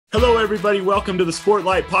everybody. Welcome to the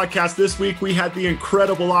Sportlight podcast. This week, we had the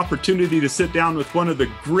incredible opportunity to sit down with one of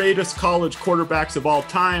the greatest college quarterbacks of all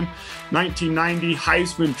time, 1990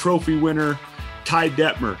 Heisman Trophy winner,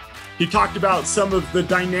 Detmer. He talked about some of the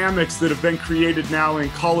dynamics that have been created now in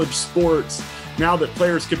college sports, now that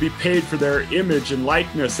players can be paid for their image and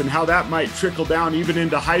likeness, and how that might trickle down even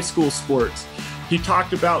into high school sports. He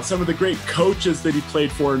talked about some of the great coaches that he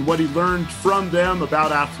played for and what he learned from them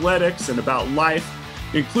about athletics and about life,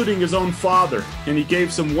 including his own father. And he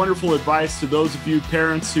gave some wonderful advice to those of you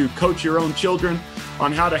parents who coach your own children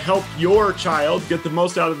on how to help your child get the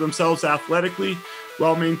most out of themselves athletically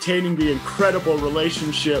while maintaining the incredible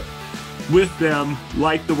relationship with them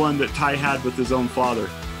like the one that Ty had with his own father.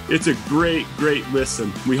 It's a great, great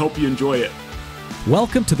listen. We hope you enjoy it.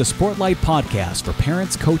 Welcome to the Sportlight podcast for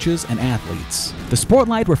parents, coaches, and athletes. The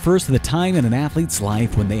Sportlight refers to the time in an athlete's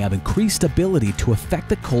life when they have increased ability to affect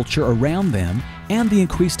the culture around them and the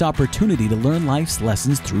increased opportunity to learn life's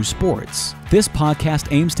lessons through sports. This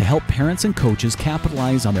podcast aims to help parents and coaches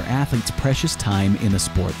capitalize on their athletes' precious time in the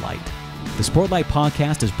Sportlight. The Sportlight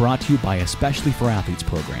podcast is brought to you by Especially for Athletes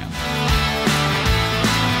program.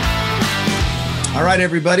 All right,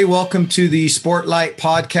 everybody, welcome to the Sportlight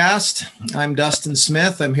podcast. I'm Dustin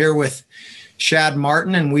Smith. I'm here with Shad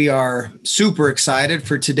Martin, and we are super excited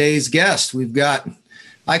for today's guest. We've got,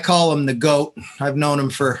 I call him the GOAT. I've known him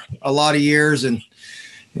for a lot of years, and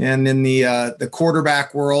in the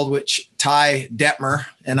quarterback world, which Ty Detmer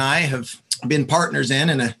and I have been partners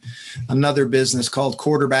in another business called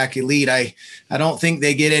Quarterback Elite. I don't think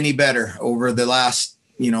they get any better over the last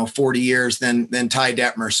 40 years than Ty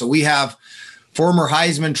Detmer. So we have former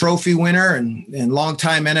Heisman Trophy winner and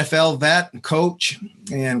longtime NFL vet and coach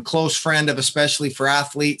and close friend of Especially for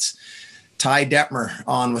Athletes, Ty Detmer,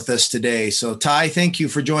 on with us today. So Ty, thank you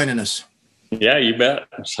for joining us. Yeah, you bet.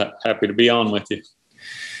 I'm happy to be on with you.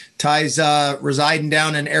 Ty's residing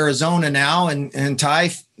down in Arizona now, and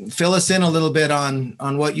Ty, fill us in a little bit on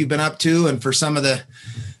what you've been up to, and for some of the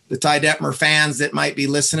Ty Detmer fans that might be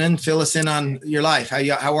listening, fill us in on your life.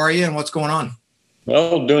 How are you and what's going on?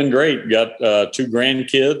 Well, doing great. Got two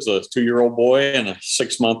grandkids, a 2-year-old boy and a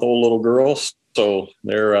 6-month-old little girl. So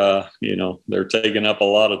they're taking up a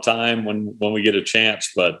lot of time when we get a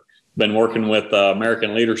chance, but been working with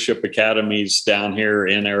American Leadership Academies down here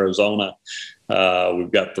in Arizona.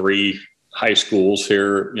 We've got 3 high schools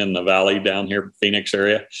here in the Valley down here, Phoenix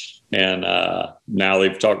area. And now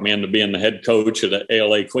they've talked me into being the head coach at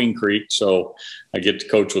ALA Queen Creek. So I get to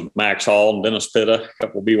coach with Max Hall and Dennis Pitta, a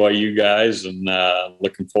couple of BYU guys, and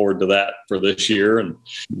looking forward to that for this year. And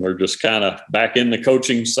we're just kind of back in the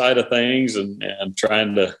coaching side of things and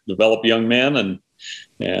trying to develop young men. And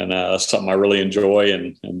that's something I really enjoy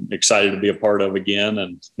and excited to be a part of again.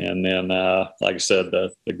 And then, like I said,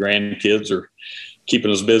 the grandkids are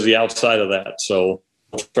keeping us busy outside of that. So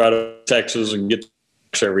we'll try to Texas and get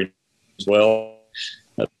to every as well.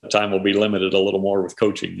 That time will be limited a little more with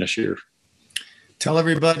coaching this year. Tell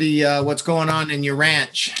everybody what's going on in your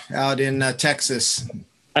ranch out in Texas.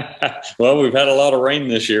 Well, we've had a lot of rain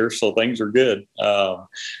this year, so things are good.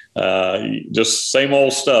 Just same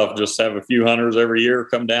old stuff. Just have a few hunters every year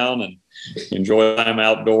come down and enjoy time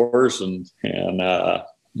outdoors, and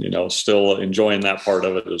still enjoying that part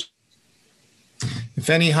of it. If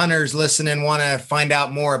any hunters listening want to find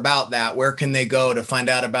out more about that, where can they go to find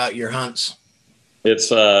out about your hunts? It's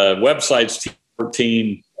website's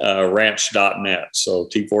T14ranch.net. So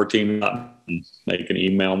T14. They can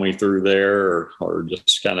email me through there or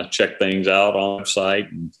just kind of check things out on the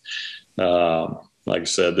site. And like I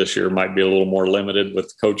said, this year might be a little more limited with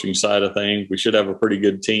the coaching side of things. We should have a pretty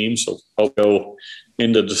good team, so I'll go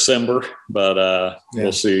into December, but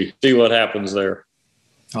We'll see what happens there.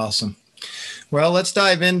 Awesome. Well, let's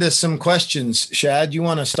dive into some questions. Shad, you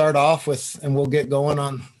want to start off with, and we'll get going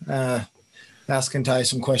on asking Ty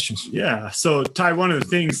some questions. Yeah. So Ty, one of the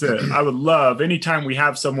things that I would love anytime we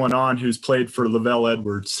have someone on who's played for Lavelle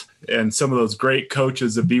Edwards and some of those great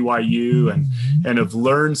coaches at BYU and have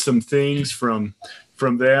learned some things from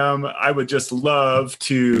them, I would just love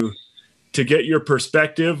to get your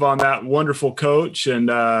perspective on that wonderful coach. And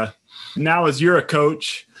now as you're a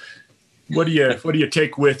coach, what do you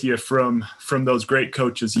take with you from those great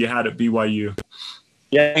coaches you had at BYU?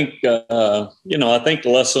 Yeah, I think I think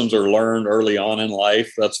lessons are learned early on in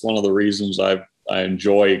life. That's one of the reasons I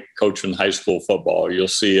enjoy coaching high school football. You'll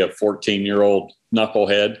see a 14-year-old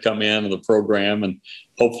knucklehead come into the program, and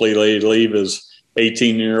hopefully they leave as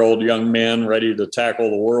 18-year-old young men ready to tackle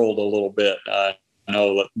the world a little bit.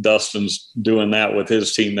 know that Dustin's doing that with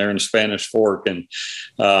his team there in Spanish Fork. And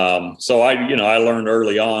so I learned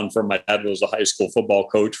early on from my dad, was a high school football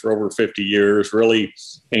coach for over 50 years, really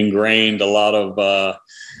ingrained a lot of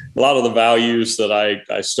the values that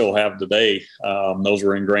I still have today. Those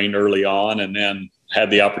were ingrained early on, and then had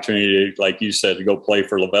the opportunity, like you said, to go play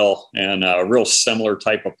for Lavelle, and a real similar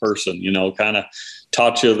type of person, kind of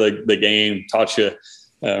taught you the game, taught you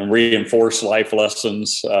reinforce life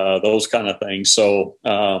lessons, those kind of things. So,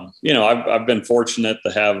 I've been fortunate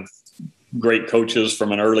to have great coaches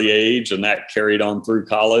from an early age, and that carried on through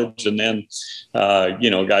college. And then,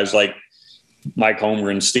 guys like Mike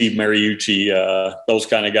Holmgren, Steve Mariucci, those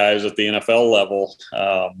kind of guys at the NFL level.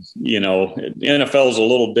 The NFL is a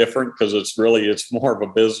little different because it's more of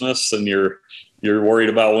a business, and you're worried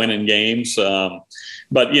about winning games.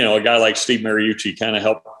 But a guy like Steve Mariucci kind of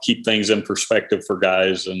helped keep things in perspective for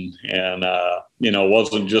guys, and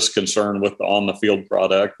wasn't just concerned with the on the field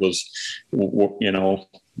product, was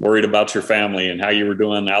worried about your family and how you were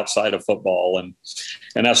doing outside of football.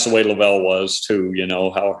 And that's the way Lavelle was too.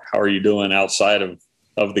 How are you doing outside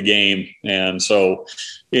of the game? And so,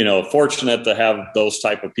 fortunate to have those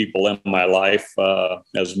type of people in my life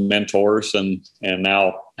as mentors, and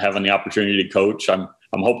now having the opportunity to coach. I'm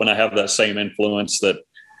hoping I have that same influence that,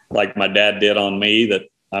 like my dad did on me, that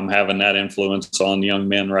I'm having that influence on young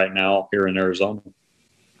men right now here in Arizona.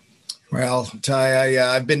 Well,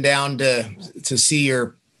 Ty, I've been down to see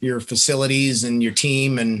your facilities and your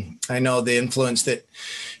team, and I know the influence that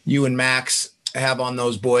you and Max have on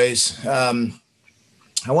those boys. I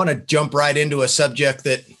want to jump right into a subject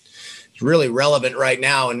that is really relevant right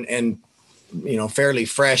now and fairly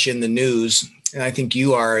fresh in the news. And I think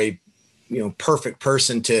you are a perfect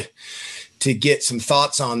person to get some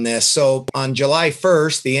thoughts on this. So on July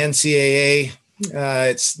 1st, the NCAA,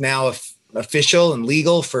 it's now official and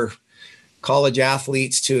legal for college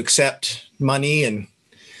athletes to accept money and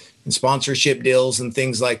sponsorship deals and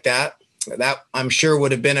things like that. That, I'm sure,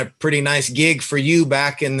 would have been a pretty nice gig for you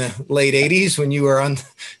back in the late 80s when you were on the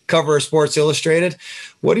cover of Sports Illustrated.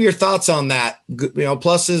 What are your thoughts on that?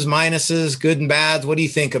 Pluses, minuses, good and bad. What do you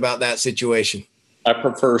think about that situation? I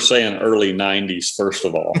prefer saying early 90s, first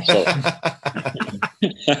of all. So,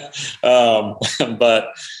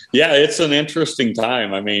 but yeah, it's an interesting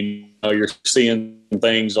time. I mean, you're seeing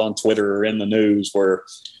things on Twitter or in the news where,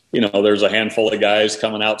 there's a handful of guys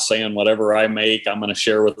coming out saying whatever I make, I'm going to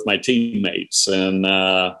share with my teammates. And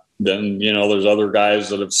then, there's other guys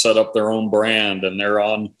that have set up their own brand, and they're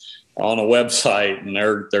on a website, and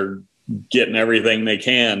they're getting everything they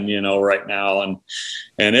can, right now. And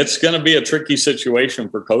it's going to be a tricky situation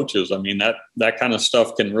for coaches. I mean, that kind of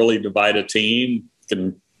stuff can really divide a team,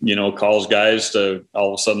 can, cause guys to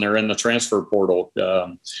all of a sudden they're in the transfer portal.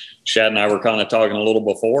 Shad and I were kind of talking a little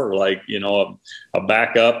before, like, a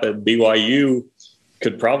backup at BYU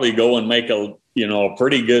could probably go and make a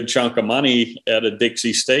pretty good chunk of money at a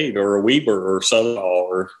Dixie State or a Weber or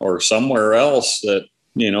Southall or somewhere else that,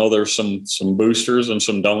 there's some boosters and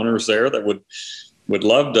some donors there that would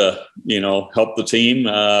love to, help the team,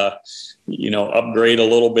 upgrade a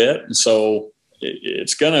little bit. And so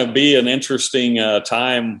it's going to be an interesting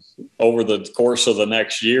time over the course of the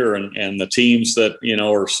next year. And the teams that,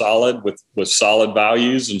 are solid with solid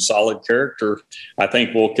values and solid character, I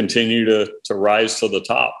think will continue to rise to the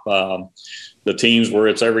top. The teams where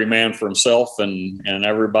it's every man for himself and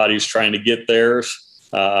everybody's trying to get theirs,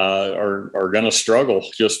 are going to struggle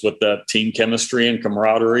just with that team chemistry and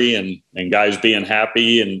camaraderie and guys being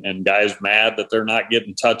happy and guys mad that they're not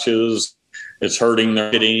getting touches. It's hurting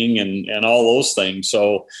their hitting and all those things.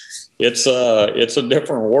 So it's a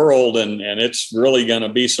different world, and it's really going to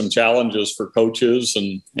be some challenges for coaches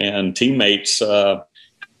and teammates to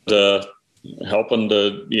helping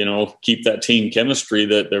to, keep that team chemistry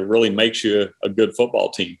that really makes you a good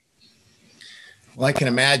football team. Well, I can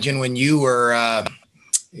imagine when you were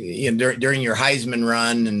during your Heisman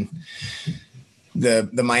run and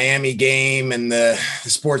the Miami game and the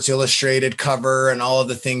Sports Illustrated cover and all of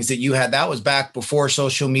the things that you had, that was back before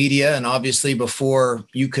social media and obviously before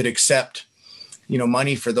you could accept,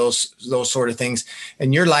 money for those sort of things.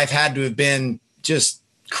 And your life had to have been just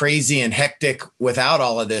crazy and hectic without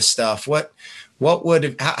all of this stuff. What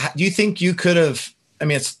would how do you think you could have? I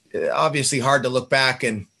mean, it's obviously hard to look back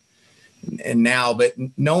and now, but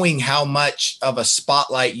knowing how much of a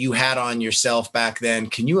spotlight you had on yourself back then,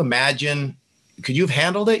 can you imagine? Could you have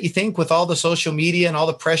handled it, you think, with all the social media and all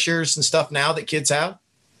the pressures and stuff now that kids have?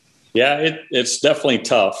 Yeah, it's definitely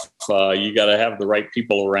tough. You got to have the right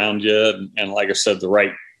people around you. And like I said, the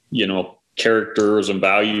right, characters and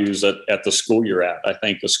values at the school you're at. I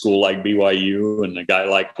think a school like BYU and a guy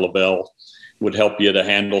like Lavelle, would help you to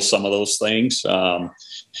handle some of those things.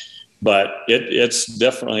 But it's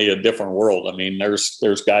definitely a different world. I mean,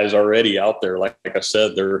 there's guys already out there. Like I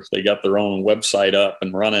said, they got their own website up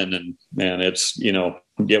and running, and it's,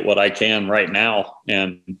 get what I can right now.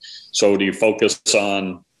 And so do you focus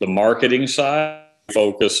on the marketing side,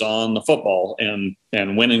 focus on the football and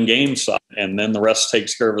winning game side, and then the rest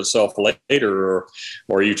takes care of itself later? Or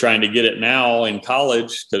are you trying to get it now in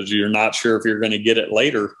college because you're not sure if you're going to get it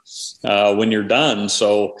later when you're done?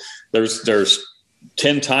 So there's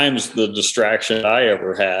 10 times the distraction I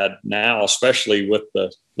ever had now, especially with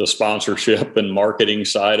the sponsorship and marketing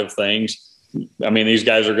side of things. I mean, these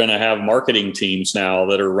guys are going to have marketing teams now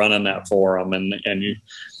that are running that for them. And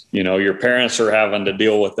your parents are having to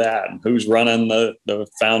deal with that. And who's running the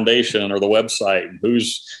foundation or the website, and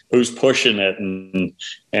who's pushing it.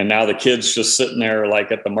 And now the kid's just sitting there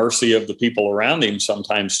like at the mercy of the people around him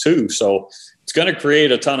sometimes too. So it's going to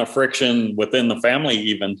create a ton of friction within the family,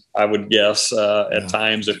 even, I would guess, at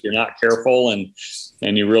times, if you're not careful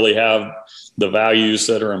and you really have the values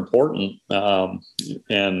that are important.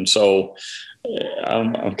 And so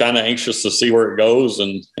I'm kind of anxious to see where it goes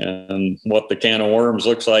and what the can of worms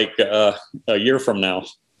looks like a year from now.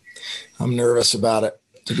 I'm nervous about it,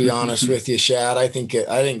 to be honest with you, Shad. I think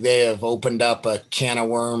they have opened up a can of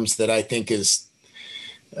worms that I think is,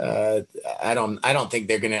 I don't think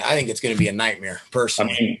they're going to, I think it's going to be a nightmare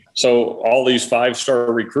personally. I mean, so all these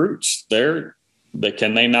 5-star recruits,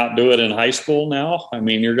 can they not do it in high school now? I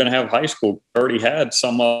mean, you're going to have high school already had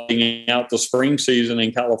some out the spring season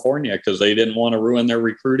in California because they didn't want to ruin their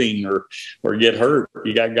recruiting or get hurt.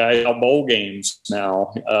 You got guys out bowl games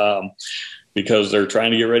now because they're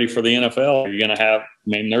trying to get ready for the NFL. You're going to have,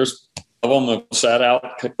 there's of them have sat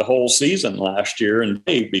out the whole season last year and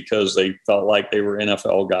because they felt like they were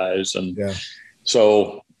NFL guys. And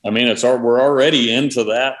so, I mean, we're already into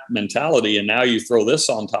that mentality. And now you throw this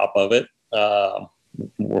on top of it.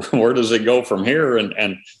 Where does it go from here?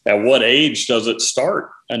 And at what age does it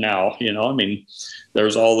start? And now, I mean,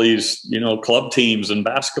 there's all these, club teams in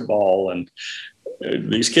basketball, and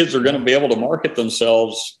these kids are going to be able to market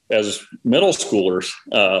themselves as middle schoolers.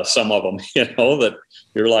 Some of them, that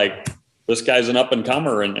you're like, this guy's an up and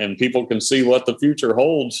comer, and people can see what the future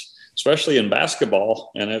holds, especially in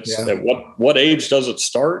basketball. And it's at what age does it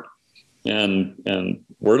start? And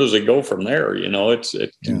where does it go from there?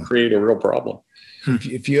 It can create a real problem.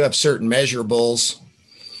 If you have certain measurables,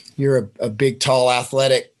 you're a big, tall,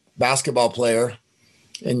 athletic basketball player,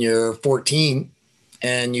 and you're 14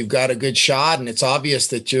 and you've got a good shot and it's obvious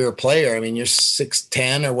that you're a player. I mean, you're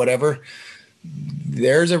 6'10" or whatever.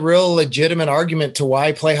 There's a real legitimate argument to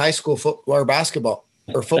why play high school football or basketball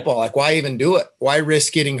or football. Like, why even do it? Why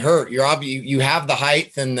risk getting hurt? You have the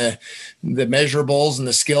height and the measurables and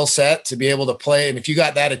the skill set to be able to play. And if you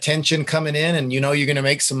got that attention coming in and you're going to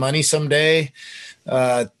make some money someday,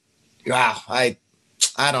 wow, I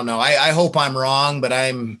don't know. I hope I'm wrong, but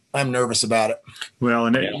I'm nervous about it. Well,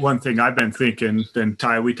 and one thing I've been thinking, and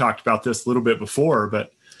Ty, we talked about this a little bit before,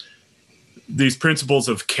 but these principles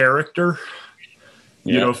of character,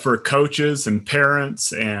 for coaches and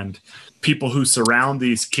parents and people who surround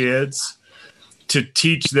these kids, to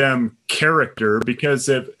teach them character, because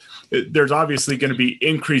there's obviously going to be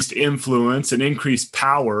increased influence and increased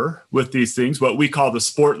power with these things. What we call the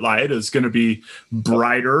Sportlight is going to be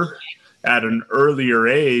brighter at an earlier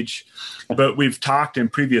age. But we've talked in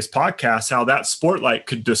previous podcasts how that Sportlight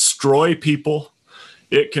could destroy people.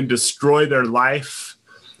 It can destroy their life,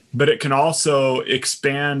 but it can also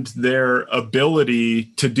expand their ability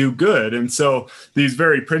to do good. And so these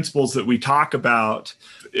very principles that we talk about,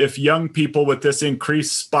 if young people with this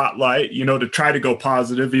increased spotlight, to try to go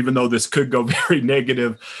positive, even though this could go very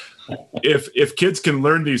negative, if kids can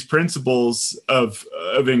learn these principles of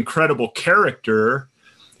incredible character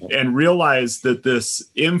and realize that this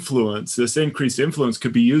increased influence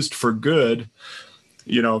could be used for good,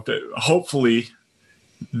 hopefully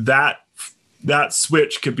that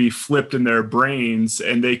switch could be flipped in their brains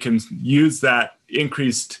and they can use that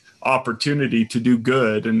increased opportunity to do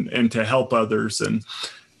good and to help others. And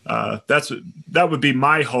that would be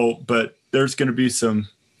my hope, but there's going to be some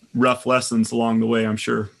rough lessons along the way, I'm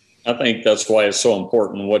sure. I think that's why it's so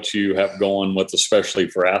important what you have going with, especially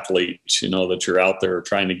for athletes, that you're out there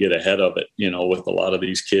trying to get ahead of it, with a lot of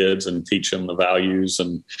these kids and teach them the values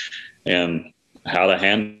and how to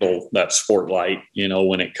handle that Sportlight,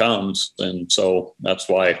 when it comes. And so that's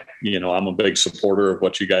why, I'm a big supporter of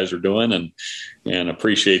what you guys are doing and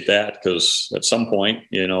appreciate that, because at some point,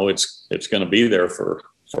 it's going to be there for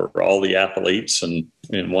all the athletes and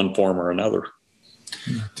in one form or another.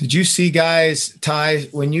 Did you see, guys, Ty,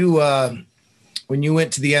 when you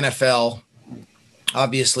went to the NFL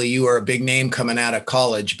obviously you were a big name coming out of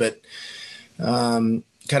college, but kind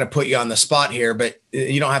of put you on the spot here, but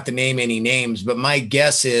you don't have to name any names. But my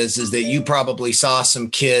guess is that you probably saw some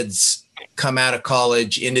kids come out of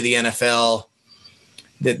college into the NFL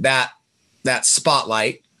that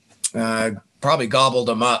spotlight probably gobbled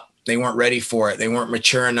them up. They weren't ready for it. They weren't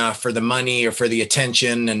mature enough for the money or for the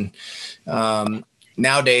attention. And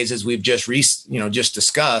nowadays, as we've just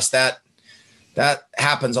discussed, that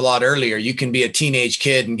happens a lot earlier. You can be a teenage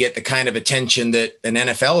kid and get the kind of attention that an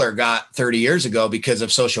NFLer got 30 years ago because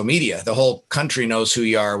of social media. The whole country knows who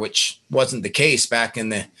you are, which wasn't the case back in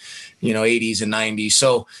the 80s and 90s.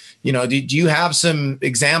 So, do you have some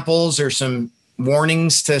examples or some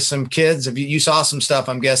warnings to some kids? If you saw some stuff,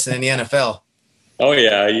 I'm guessing, in the NFL. Oh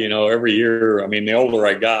yeah. Every year, I mean, the older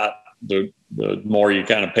I got, the more you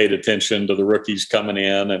kind of paid attention to the rookies coming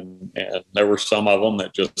in, and there were some of them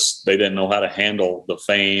that they didn't know how to handle the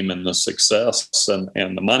fame and the success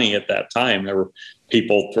and the money at that time. There were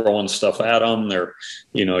people throwing stuff at them.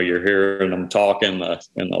 You're hearing them talk in the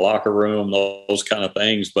locker room, those kind of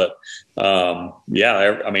things. But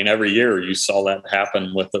every year you saw that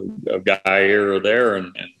happen with a guy here or there,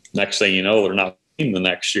 and next thing you know, they're not playing the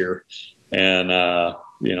next year. And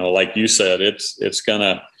like you said, it's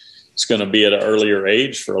gonna be at an earlier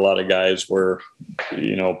age for a lot of guys where,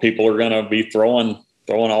 people are gonna be throwing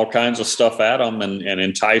all kinds of stuff at them and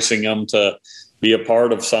enticing them to be a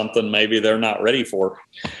part of something maybe they're not ready for.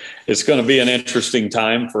 It's going to be an interesting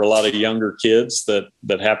time for a lot of younger kids that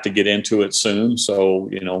have to get into it soon. So,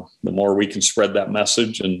 the more we can spread that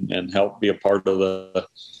message and help be a part of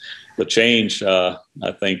the change, I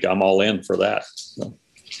think I'm all in for that. So.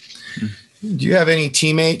 Do you have any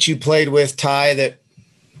teammates you played with, Ty, that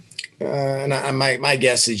and my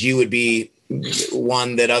guess is you would be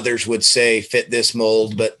one that others would say fit this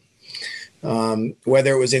mold, but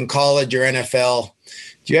whether it was in college or NFL,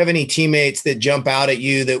 do you have any teammates that jump out at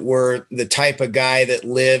you that were the type of guy that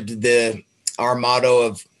lived our motto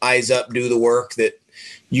of eyes up, do the work, that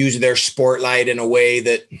used their Sportlight in a way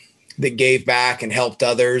that gave back and helped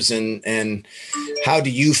others? And how do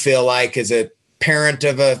you feel like, as a parent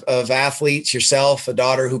of athletes yourself, a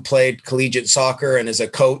daughter who played collegiate soccer, and as a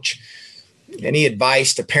coach, any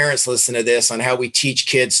advice to parents listening to this on how we teach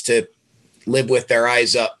kids to live with their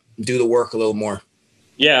eyes up, do the work a little more?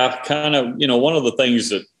 Yeah, kind of, one of the things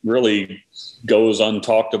that really goes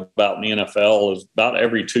untalked about in the NFL is about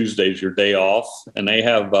every Tuesday is your day off, and they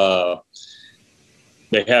have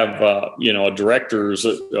directors,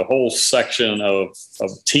 a whole section of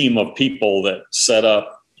team of people that set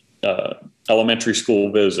up elementary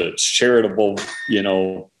school visits, charitable,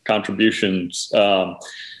 contributions,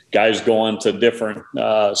 guys going to different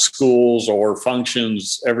schools or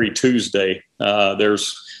functions every Tuesday.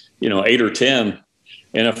 There's 8 or 10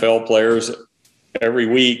 NFL players every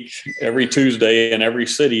week, every Tuesday in every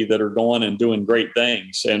city that are going and doing great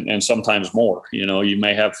things, and sometimes more. You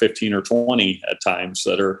may have 15 or 20 at times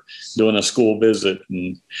that are doing a school visit,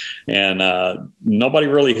 and nobody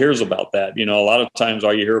really hears about that. A lot of times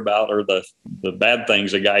all you hear about are the bad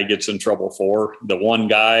things a guy gets in trouble for. The one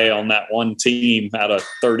guy on that one team out of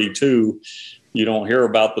 32, you don't hear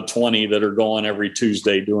about the 20 that are going every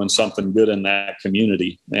Tuesday doing something good in that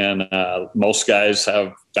community. And most guys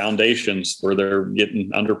have foundations where they're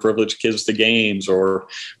getting underprivileged kids to games or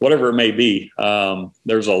whatever it may be.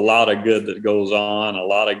 There's a lot of good that goes on. A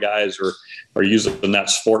lot of guys are using that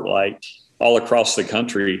Sportlight all across the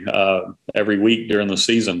country every week during the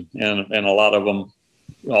season, and a lot of them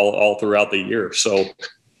all throughout the year. So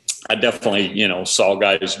I definitely, saw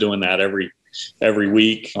guys doing that every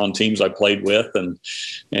week on teams I played with. And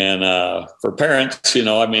for parents,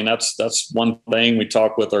 that's one thing we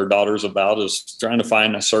talk with our daughters about, is trying to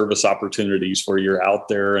find service opportunities where you're out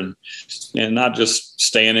there and not just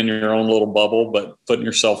staying in your own little bubble, but putting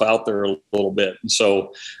yourself out there a little bit. And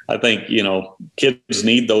so I think, kids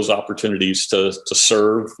need those opportunities to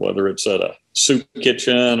serve, whether it's at a soup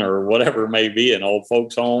kitchen or whatever it may be, an old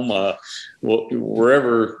folks home,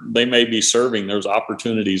 wherever they may be serving, there's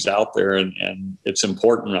opportunities out there. And it's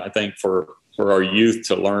important, I think, for our youth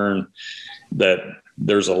to learn that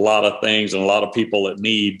there's a lot of things and a lot of people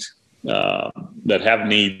that have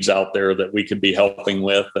needs out there that we could be helping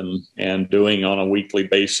with and doing on a weekly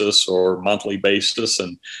basis or monthly basis,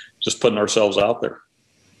 and just putting ourselves out there.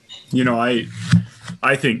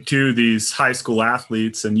 I think too, these high school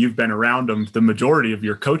athletes, and you've been around them the majority of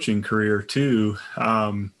your coaching career too.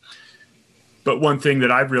 But one thing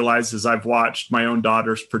that I've realized is I've watched my own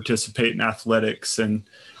daughters participate in athletics and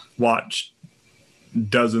watched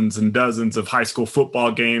dozens and dozens of high school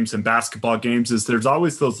football games and basketball games, is there's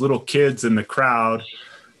always those little kids in the crowd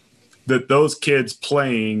that those kids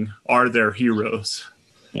playing are their heroes.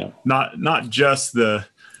 Yeah. Not just the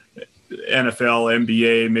NFL,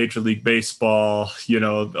 NBA, Major League Baseball,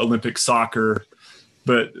 Olympic soccer,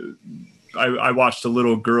 but I watched a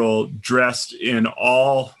little girl dressed in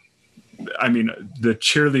the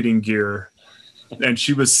cheerleading gear, and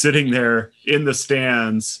she was sitting there in the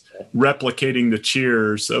stands replicating the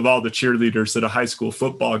cheers of all the cheerleaders at a high school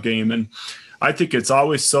football game. And I think it's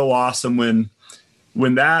always so awesome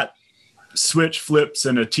when that switch flips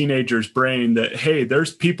in a teenager's brain that, hey,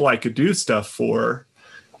 there's people I could do stuff for.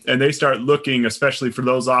 And they start looking, especially for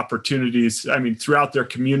those opportunities, throughout their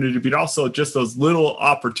community, but also just those little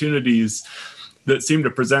opportunities that seem to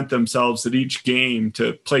present themselves at each game,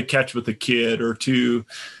 to play catch with a kid, or to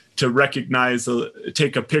recognize,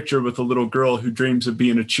 take a picture with a little girl who dreams of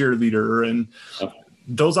being a cheerleader. And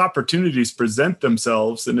those opportunities present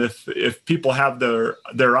themselves. And if people have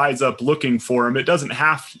their eyes up looking for them,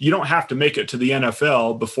 you don't have to make it to the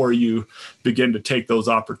NFL before you begin to take those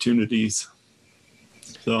opportunities.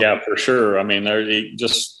 So. Yeah, for sure. There's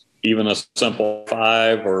just even a simple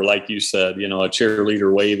 5, or like you said, a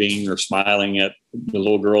cheerleader waving or smiling at the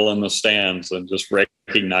little girl in the stands, and just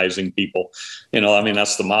recognizing people.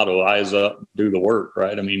 That's the motto: eyes up, do the work,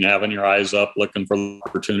 right? Having your eyes up, looking for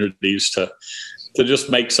opportunities to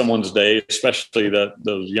just make someone's day, especially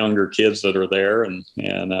those younger kids that are there, and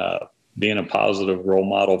being a positive role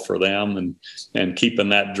model for them, and keeping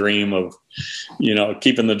that dream of,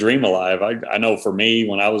 keeping the dream alive. I know for me,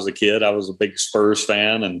 when I was a kid, I was a big Spurs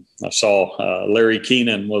fan, and I saw Larry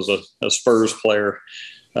Keenan was a Spurs player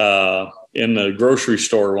in the grocery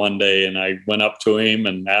store one day, and I went up to him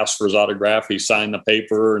and asked for his autograph. He signed the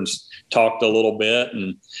paper and talked a little bit,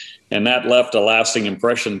 and that left a lasting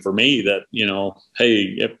impression for me that,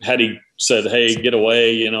 hey, had he said, hey, get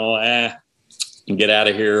away, get out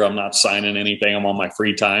of here, I'm not signing anything, I'm on my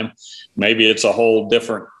free time, maybe it's a whole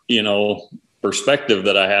different, perspective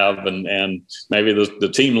that I have, and maybe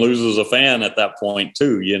the team loses a fan at that point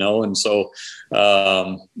too, and so,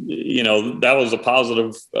 that was a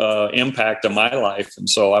positive impact of my life. And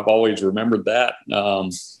so I've always remembered that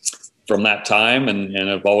from that time, and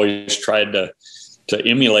I've always tried to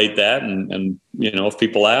emulate that. And if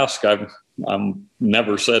people ask, I'm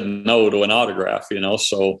never said no to an autograph,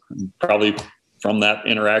 so probably from that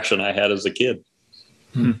interaction I had as a kid.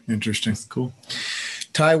 Interesting. That's cool.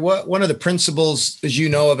 Ty, one of the principles, as you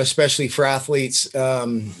know of, especially for athletes,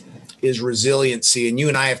 is resiliency. And you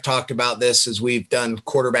and I have talked about this as we've done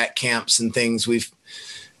quarterback camps and things. We've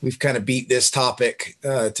kind of beat this topic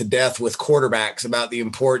to death with quarterbacks about the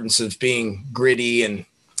importance of being gritty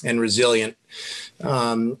and resilient.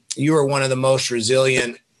 You are one of the most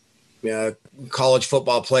resilient college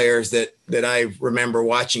football players that I remember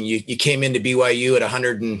watching. You came into BYU at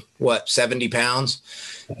 170 pounds,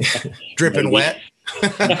 dripping wet.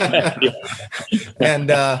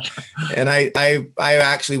 And I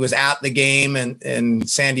actually was at the game in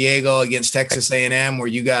San Diego against Texas A&M, where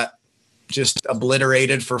you got just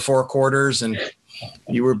obliterated for 4 quarters, and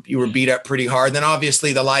you were beat up pretty hard. Then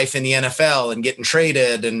obviously the life in the NFL and getting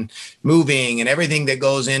traded and moving and everything that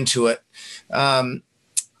goes into it.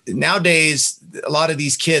 Nowadays, a lot of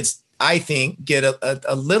these kids, I think, get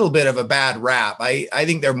a little bit of a bad rap. I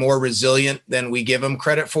think they're more resilient than we give them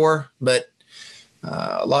credit for, but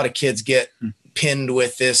a lot of kids get pinned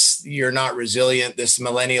with this, you're not resilient, this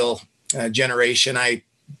millennial generation. I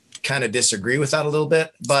kind of disagree with that a little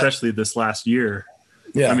bit. But especially this last year.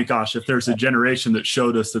 Yeah. Gosh, if there's a generation that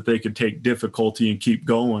showed us that they could take difficulty and keep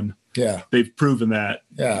going, they've proven that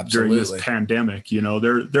during this pandemic.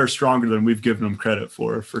 They're stronger than we've given them credit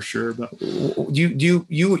for sure. But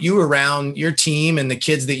you around your team and the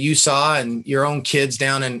kids that you saw and your own kids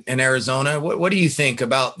down in Arizona, what do you think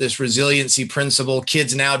about this resiliency principle,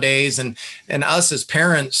 kids nowadays, and us as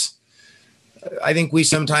parents? I think we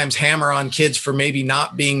sometimes hammer on kids for maybe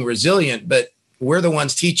not being resilient, but we're the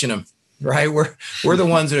ones teaching them. Right. We're the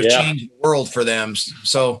ones that have changed the world for them.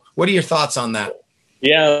 So what are your thoughts on that?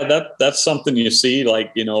 Yeah, that's something you see,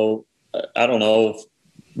 like, I don't know,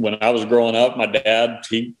 when I was growing up, my dad,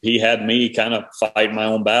 he had me kind of fight my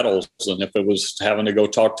own battles. And if it was having to go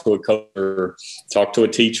talk to a coach or talk to a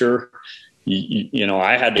teacher,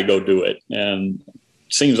 I had to go do it. And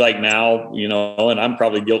it seems like now, and I'm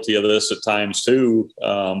probably guilty of this at times too,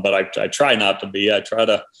 but I try not to be. I try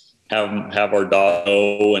to have our dog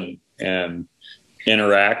go and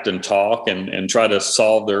interact and talk and try to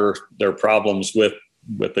solve their problems with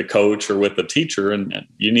the coach or with the teacher, and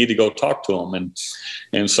you need to go talk to them.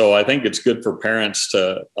 And so I think it's good for parents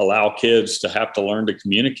to allow kids to have to learn to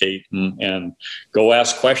communicate and go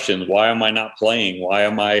ask questions. Why am I not playing? Why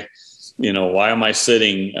am I why am I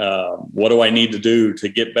sitting? What do I need to do to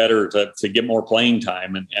get better, to get more playing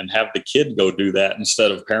time, and have the kid go do that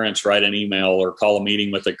instead of parents write an email or call a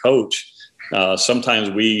meeting with a coach. Sometimes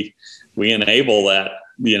we enable that,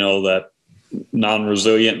 that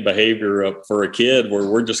non-resilient behavior for a kid where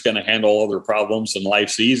we're just going to handle other problems and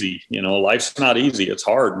life's easy. Life's not easy. It's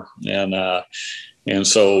hard. And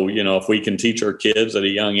so, if we can teach our kids at a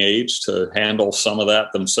young age to handle some of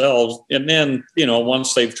that themselves, and then,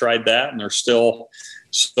 once they've tried that and there's still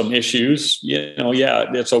some issues,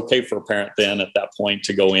 it's okay for a parent then at that point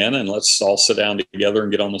to go in and let's all sit down together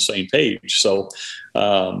and get on the same page. So,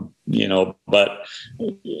 but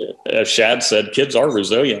as Shad said, kids are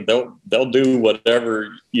resilient. They'll do whatever,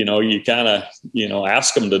 you kind of,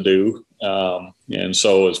 ask them to do. And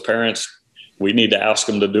so as parents, we need to ask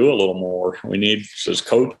them to do a little more. We need, as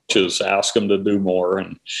coaches, ask them to do more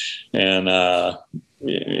and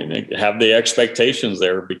have the expectations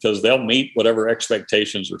there, because they'll meet whatever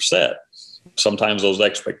expectations are set. Sometimes those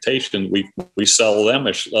expectations, we sell them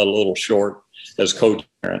a little short as coach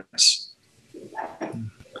parents.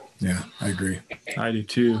 Yeah, I agree. I do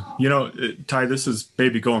too. Ty, this is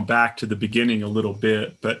maybe going back to the beginning a little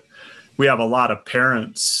bit, but we have a lot of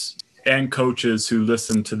parents and coaches who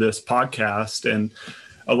listen to this podcast, and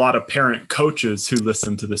a lot of parent coaches who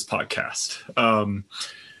listen to this podcast.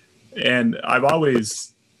 And I've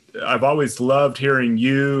always loved hearing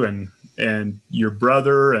you and your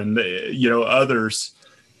brother and, others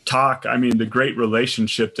talk. I mean, the great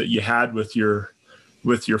relationship that you had with your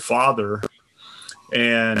father,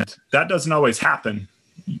 and that doesn't always happen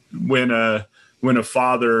when a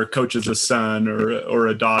father coaches a son or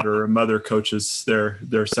a daughter, or a mother coaches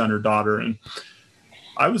their son or daughter. And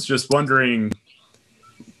I was just wondering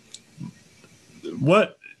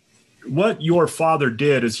what your father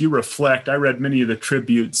did as you reflect. I read many of the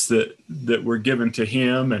tributes that were given to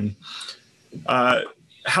him, and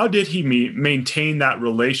how did he maintain that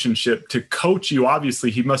relationship to coach you? Obviously,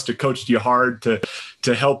 he must have coached you hard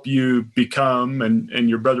to help you become and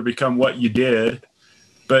your brother become what you did.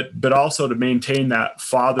 But also to maintain that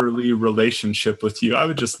fatherly relationship with you. I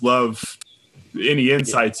would just love any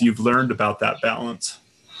insights you've learned about that balance.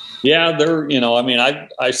 Yeah,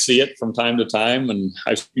 I see it from time to time, and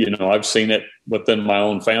I've seen it within my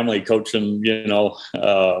own family coaching,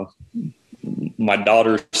 my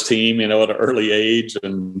daughter's team, at an early age,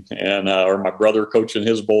 and or my brother coaching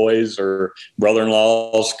his boys, or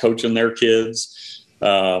brother-in-laws coaching their kids.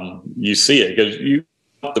 You see it because you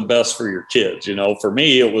want the best for your kids. For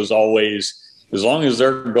me, it was always, as long as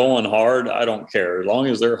they're going hard, I don't care. As long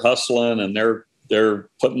as they're hustling and they're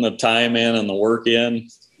putting the time in and the work in,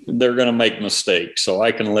 they're going to make mistakes. So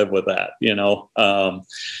I can live with that,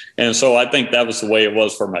 and so I think that was the way it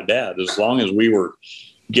was for my dad. As long as we were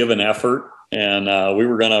giving effort, and we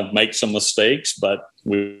were going to make some mistakes, but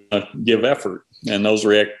we give effort, and those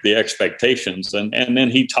were the expectations. And then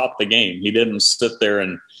he taught the game. He didn't sit there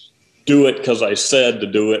and do it because I said to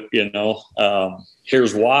do it,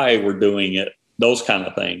 here's why we're doing it, those kind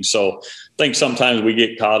of things. So I think sometimes we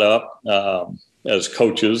get caught up as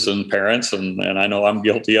coaches and parents, and I know I'm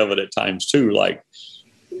guilty of it at times too, like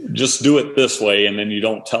just do it this way, and then you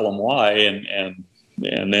don't tell them why, and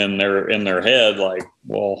then they're in their head like,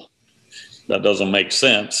 well, that doesn't make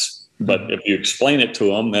sense. But if you explain it to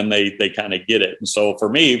them, then they kind of get it. And so for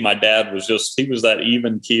me, my dad he was that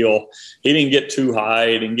even keel. He didn't get too high,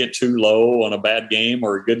 he didn't get too low on a bad game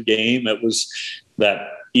or a good game. It was that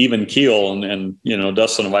even keel. And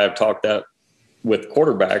Dustin and I have talked that with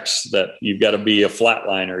quarterbacks, that you've got to be a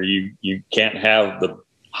flatliner. You can't have the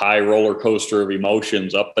high roller coaster of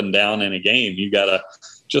emotions up and down in a game. You got to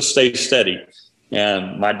just stay steady.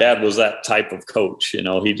 And my dad was that type of coach.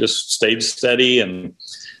 He just stayed steady. And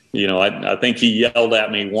I think he yelled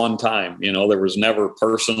at me one time. There was never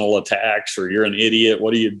personal attacks or you're an idiot,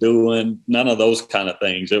 what are you doing? None of those kind of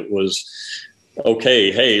things. It was,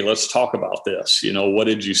 okay, hey, let's talk about this. What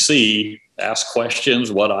did you see? Ask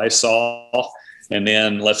questions, what I saw, and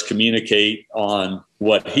then let's communicate on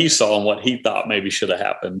what he saw and what he thought maybe should have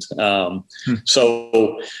happened.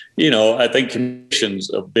 So, I think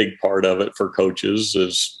communication's a big part of it for coaches,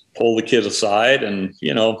 is pull the kid aside. And,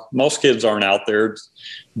 most kids aren't out there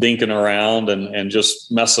dinking around and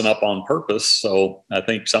just messing up on purpose. So I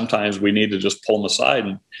think sometimes we need to just pull them aside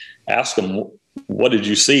and ask them, what did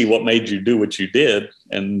you see? What made you do what you did?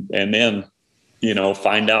 And then,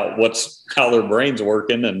 find out how their brain's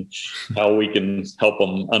working and how we can help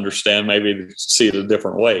them understand, maybe see it a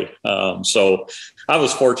different way. So I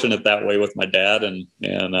was fortunate that way with my dad,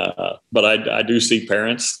 but I do see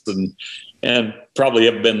parents, and and probably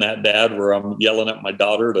have been that dad where I'm yelling at my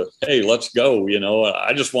daughter to, hey, let's go.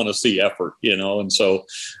 I just want to see effort, and so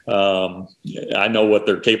I know what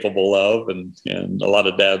they're capable of, and a lot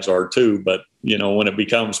of dads are too. But, when it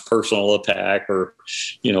becomes personal attack or,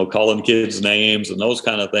 calling kids names and those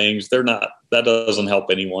kind of things, that doesn't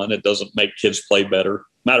help anyone. It doesn't make kids play better.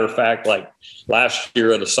 Matter of fact, like last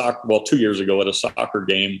year at 2 years ago at a soccer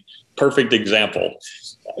game, perfect example.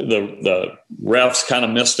 The refs kind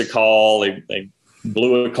of missed a call. They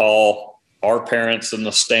blew a call. Our parents in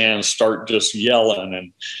the stands start just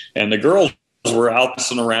yelling, and the girls were out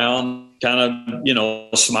messing around, kind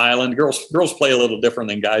of, smiling. Girls play a little different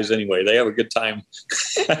than guys anyway. They have a good time.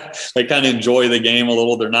 They kind of enjoy the game a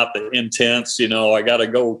little. They're not the intense, I got to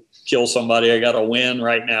go kill somebody. I got to win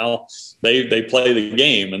right now. They play the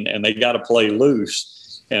game, and they got to play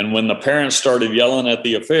loose. And when the parents started yelling at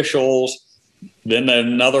the officials, then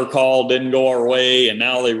another call didn't go our way, and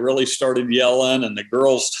now they really started yelling, and the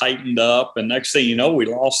girls tightened up. And next thing you know, we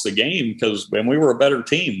lost the game when we were a better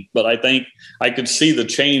team. But I think I could see the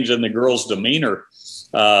change in the girls' demeanor.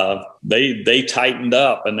 They tightened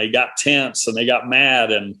up, and they got tense, and they got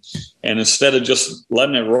mad, and instead of just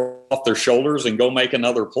letting it roll off their shoulders and go make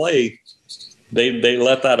another play, they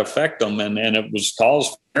let that affect them, and it was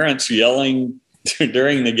caused parents yelling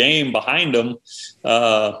during the game behind them.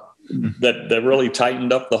 That really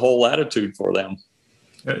tightened up the whole attitude for them.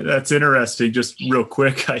 That's interesting. Just real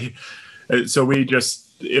quick, so we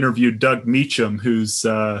just interviewed Doug Meacham, who's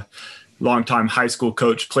a longtime high school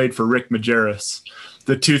coach, played for Rick Majerus.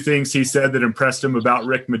 The two things he said that impressed him about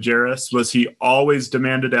Rick Majerus was he always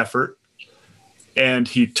demanded effort, and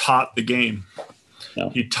he taught the game. Yeah.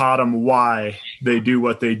 He taught them why they do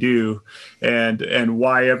what they do, and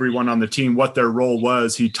why everyone on the team, what their role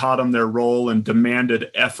was. He taught them their role and demanded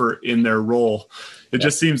effort in their role. It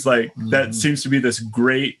just seems like that seems to be this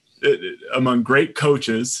great, among great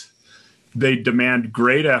coaches, they demand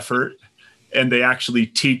great effort and they actually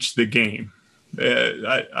teach the game.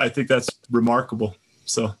 I think that's remarkable.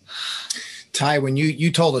 So, Ty, when you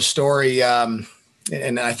told a story, and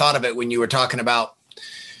I thought of it when you were talking about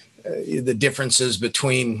the differences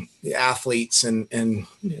between the athletes and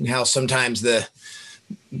how sometimes the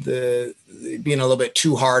being a little bit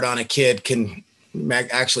too hard on a kid can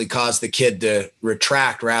actually cause the kid to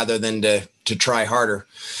retract rather than to try harder.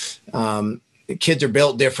 Kids are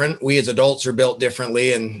built different. We as adults are built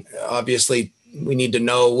differently. And obviously we need to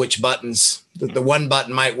know which buttons. The one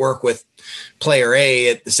button might work with player A,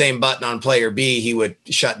 at the same button on player B, he would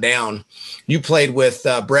shut down. You played with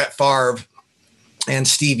Brett Favre and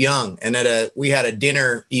Steve Young. And we had a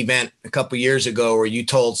dinner event a couple of years ago where you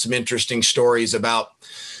told some interesting stories about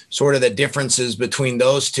sort of the differences between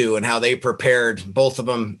those two and how they prepared, both of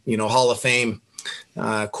them, Hall of Fame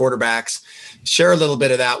quarterbacks. Share a little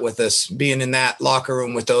bit of that with us, being in that locker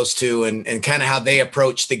room with those two and kind of how they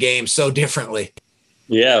approach the game so differently.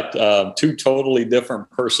 Yeah, two totally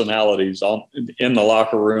different personalities in the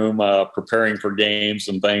locker room, preparing for games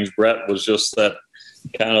and things. Brett was just that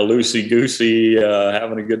kind of loosey-goosey,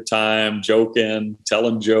 having a good time, joking,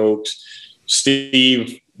 telling jokes.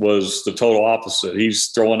 Steve was the total opposite. He's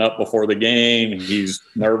throwing up before the game. He's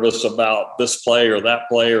nervous about this play or that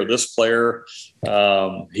play or this player.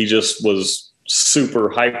 He just was super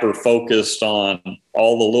hyper focused on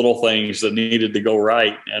all the little things that needed to go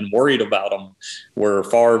right and worried about them, where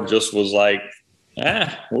Favre just was like,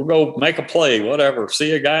 we'll go make a play, whatever,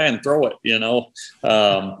 see a guy and throw it,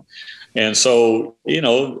 and so,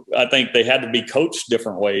 I think they had to be coached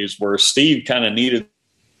different ways, where Steve kind of needed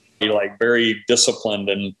to be like very disciplined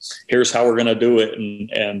and here's how we're going to do it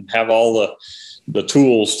and have all the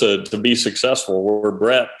tools to be successful. Where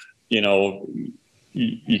Brett,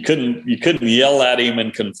 you couldn't yell at him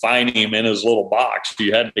and confine him in his little box.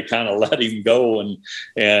 You had to kind of let him go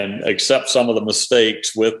and accept some of the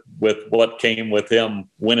mistakes with what came with him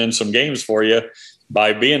winning some games for you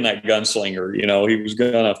by being that gunslinger. He was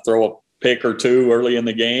going to throw a pick or two early in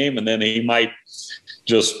the game, and then he might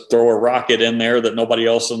just throw a rocket in there that nobody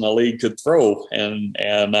else in the league could throw and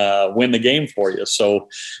win the game for you. So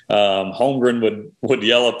Holmgren would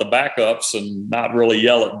yell at the backups and not really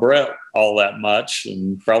yell at Brett all that much.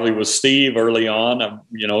 And probably with Steve early on,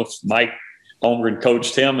 Mike Holmgren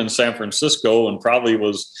coached him in San Francisco and probably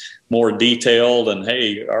was more detailed and,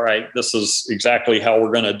 hey, all right, this is exactly how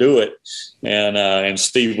we're going to do it. And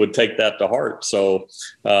Steve would take that to heart. So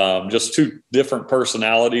just two different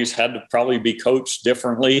personalities, had to probably be coached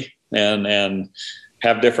differently and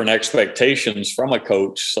have different expectations from a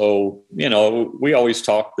coach. So, we always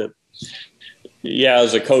talk that,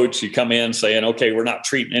 as a coach, you come in saying, okay, we're not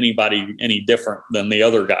treating anybody any different than the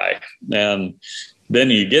other guy. And then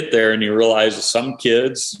you get there and you realize that some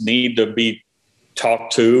kids need to be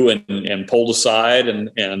talked to and pulled aside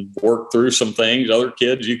and work through some things. Other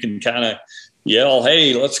kids, you can kind of yell,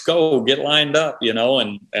 "Hey, let's go, get lined up,"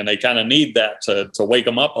 and they kind of need that to wake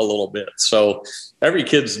them up a little bit. So every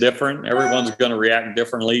kid's different. Everyone's going to react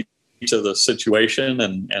differently to the situation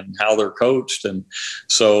and how they're coached. And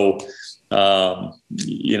so,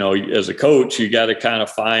 as a coach, you got to kind of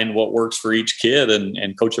find what works for each kid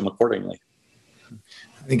and coach them accordingly.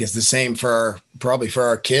 I think it's the same probably for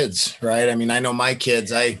our kids, right? I mean, I know my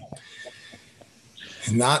kids,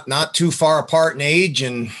 not too far apart in age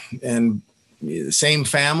and the same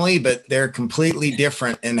family, but they're completely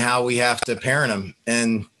different in how we have to parent them.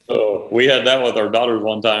 And we had that with our daughters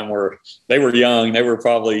one time where they were young. They were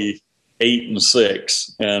probably 8 and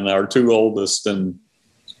 6, and our 2 oldest, and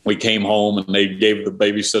we came home and they gave the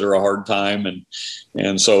babysitter a hard time.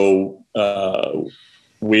 And so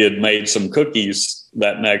we had made some cookies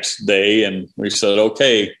that next day, and we said,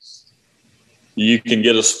 okay, you can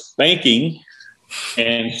get a spanking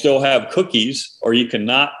and still have cookies, or you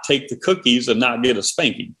cannot take the cookies and not get a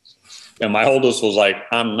spanking. And my oldest was like,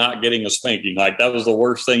 I'm not getting a spanking. Like, that was the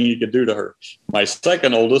worst thing you could do to her. My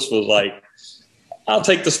second oldest was like, I'll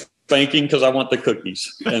take the spanking because I want the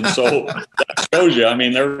cookies. And so that shows you, I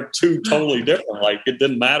mean, they're 2 totally different. Like, it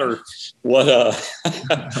didn't matter what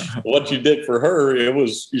what you did for her. It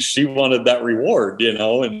was, she wanted that reward,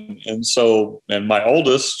 and so, and my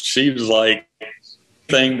oldest, she was like,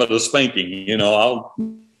 thing but a spanking, I'll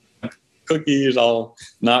cookies, I'll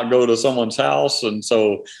not go to someone's house. And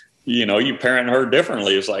so, you parent her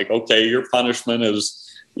differently. It's like, okay, your punishment is,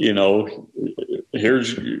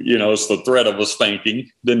 here's, it's the threat of a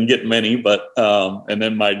spanking. Didn't get many, but, and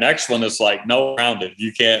then my next one is like, no, rounded.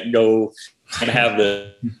 You can't go and have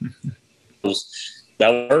the, that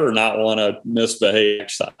would her not want to misbehave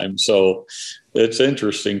next time. So it's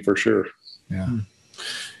interesting for sure. Yeah.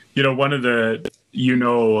 One of the,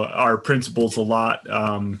 our principles a lot,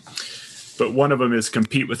 but one of them is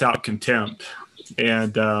compete without contempt.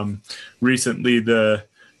 And recently the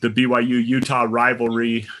BYU-Utah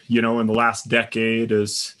rivalry, in the last decade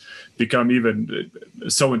has become even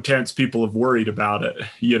so intense, people have worried about it,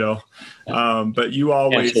 but you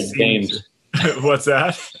always seem to, what's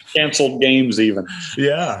that? Canceled games even.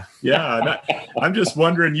 Yeah. I'm just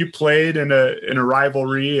wondering, you played in a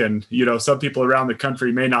rivalry, and, some people around the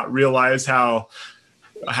country may not realize how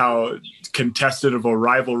contested of a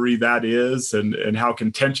rivalry that is and how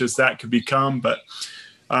contentious that could become. But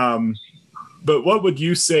what would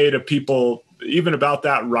you say to people even about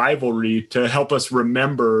that rivalry to help us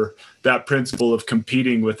remember that principle of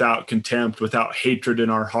competing without contempt, without hatred in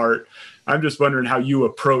our heart? I'm just wondering how you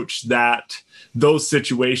approach those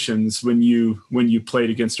situations when you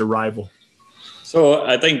played against a rival. So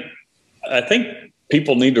I think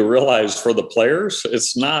people need to realize, for the players,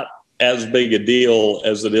 it's not as big a deal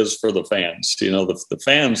as it is for the fans. The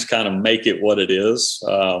fans kind of make it what it is,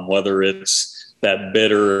 whether it's that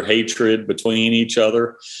bitter hatred between each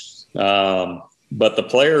other. But the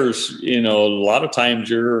players, a lot of times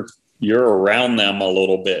you're around them a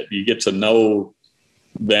little bit. You get to know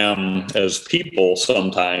them as people.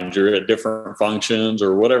 Sometimes you're at different functions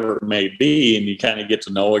or whatever it may be, and you kind of get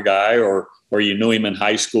to know a guy, or you knew him in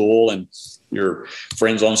high school and you're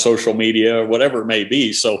friends on social media or whatever it may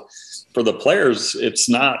be. So for the players, it's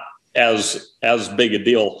not as big a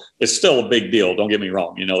deal. It's still a big deal, don't get me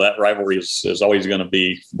wrong. That rivalry is always going to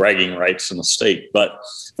be bragging rights in the state. But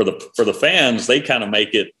for the fans, they kind of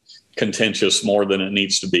make it contentious more than it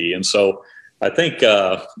needs to be. And so I think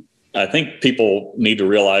people need to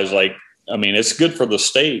realize, it's good for the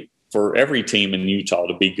state, for every team in Utah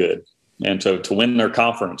to be good and to win their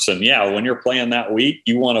conference. And yeah, when you're playing that week,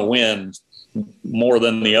 you want to win more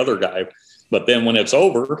than the other guy. But then when it's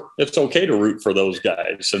over, it's okay to root for those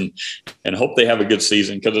guys and hope they have a good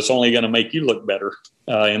season, because it's only going to make you look better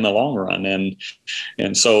in the long run.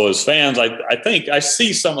 And so as fans, I think I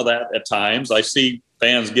see some of that at times. I see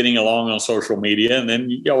fans getting along on social media, and then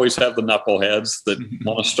you always have the knuckleheads that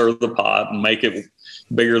want to stir the pot and make it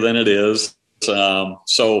bigger than it is.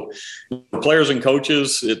 So for players and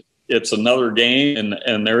coaches, it's another game,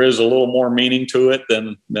 and there is a little more meaning to it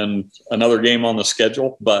than another game on the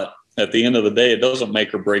schedule. But at the end of the day, it doesn't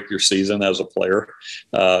make or break your season as a player.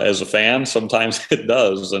 As a fan, sometimes it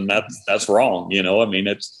does, and that's wrong.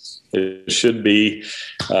 It should be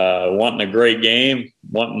wanting a great game,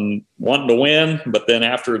 wanting to win, but then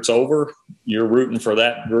after it's over, you're rooting for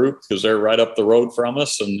that group because they're right up the road from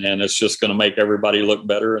us, and it's just going to make everybody look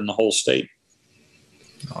better in the whole state.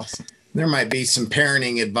 Awesome. There might be some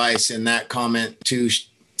parenting advice in that comment too,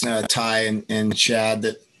 Ty and Chad,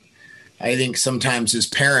 that I think sometimes as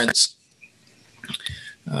parents,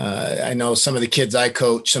 I know some of the kids I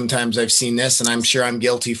coach, sometimes I've seen this, and I'm sure I'm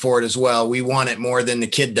guilty for it as well. We want it more than the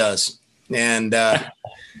kid does. And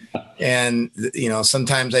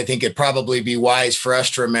sometimes I think it'd probably be wise for us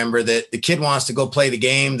to remember that the kid wants to go play the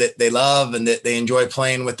game that they love and that they enjoy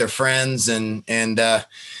playing with their friends. And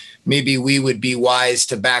maybe we would be wise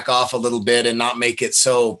to back off a little bit and not make it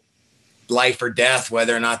so life or death,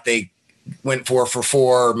 whether or not they went 4 for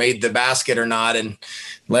 4 or made the basket or not, and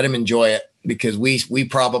let them enjoy it, because we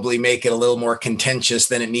probably make it a little more contentious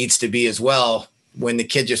than it needs to be as well when the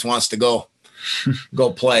kid just wants to go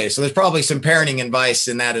play. So there's probably some parenting advice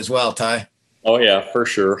in that as well, Ty. Oh yeah, for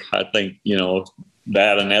sure. I think,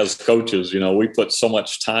 that, and as coaches, we put so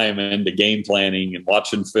much time into game planning and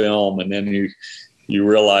watching film, and then you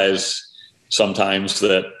realize sometimes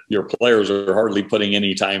that your players are hardly putting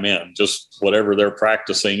any time in. Just whatever they're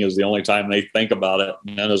practicing is the only time they think about it.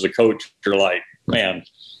 And then as a coach, you're like, man,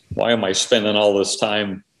 why am I spending all this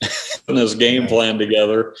time putting this game plan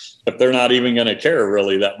together if they're not even going to care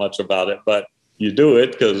really that much about it? But you do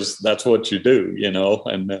it because that's what you do,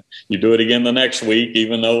 and you do it again the next week,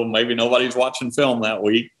 even though maybe nobody's watching film that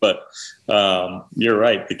week. But you're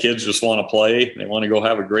right. The kids just want to play. They want to go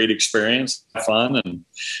have a great experience, have fun,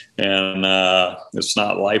 and it's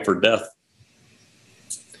not life or death.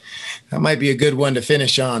 That might be a good one to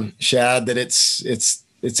finish on, Shad, that it's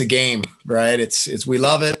a game, right? It's we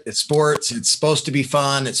love it. It's sports. It's supposed to be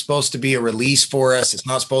fun. It's supposed to be a release for us. It's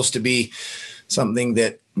not supposed to be something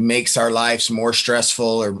that makes our lives more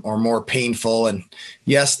stressful or more painful. And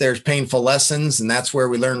yes, there's painful lessons, and that's where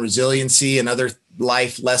we learn resiliency and other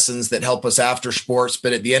life lessons that help us after sports.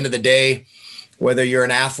 But at the end of the day, whether you're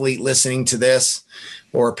an athlete listening to this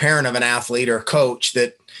or a parent of an athlete or a coach,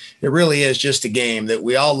 that it really is just a game that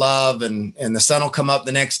we all love, and the sun will come up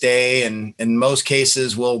the next day. And in most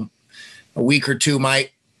cases, a week or two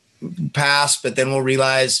might pass, but then we'll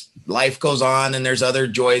realize life goes on and there's other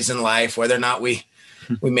joys in life, whether or not we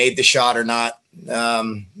made the shot or not.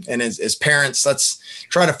 And as parents, let's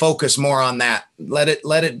try to focus more on that. Let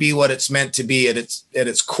it be what it's meant to be. At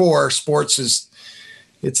its core, sports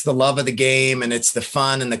it's the love of the game, and it's the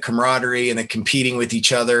fun and the camaraderie and the competing with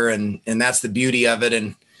each other. And that's the beauty of it.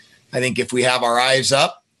 And I think if we have our eyes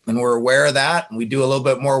up and we're aware of that, and we do a little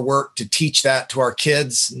bit more work to teach that to our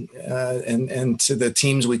kids and to the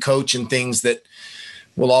teams we coach and things, that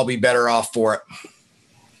we'll all be better off for it.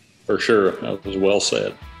 For sure. That was well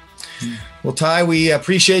said. Well, Ty, we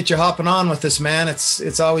appreciate you hopping on with us, man.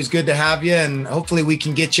 It's always good to have you, and hopefully we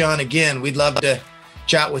can get you on again. We'd love to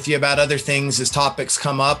chat with you about other things as topics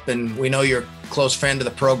come up, and we know you're a close friend of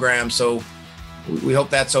the program, so we hope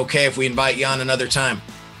that's okay if we invite you on another time.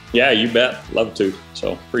 Yeah, you bet. Love to.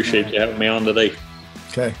 So appreciate you having me on today.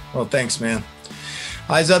 Okay. Well, thanks, man.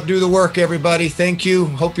 Eyes up, do the work, everybody. Thank you.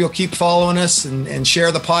 Hope you'll keep following us and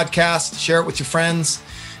share the podcast, share it with your friends.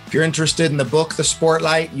 If you're interested in the book, The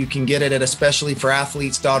Sportlight, you can get it at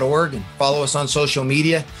especiallyforathletes.org, and follow us on social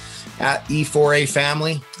media at E4A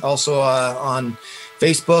Family, also on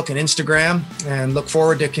Facebook and Instagram, and look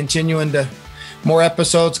forward to continuing to more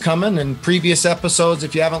episodes coming, and previous episodes.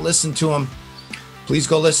 If you haven't listened to them, please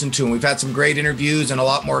go listen to them. We've had some great interviews and a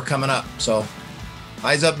lot more coming up. So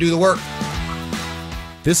eyes up, do the work.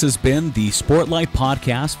 This has been the Sportlight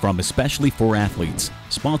podcast from Especially for Athletes,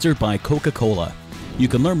 sponsored by Coca-Cola. You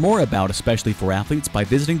can learn more about Especially for Athletes by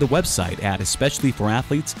visiting the website at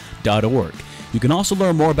especiallyforathletes.org. You can also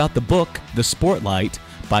learn more about the book, The Sportlight,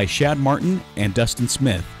 by Shad Martin and Dustin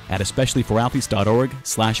Smith at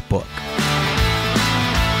especiallyforathletes.org/book.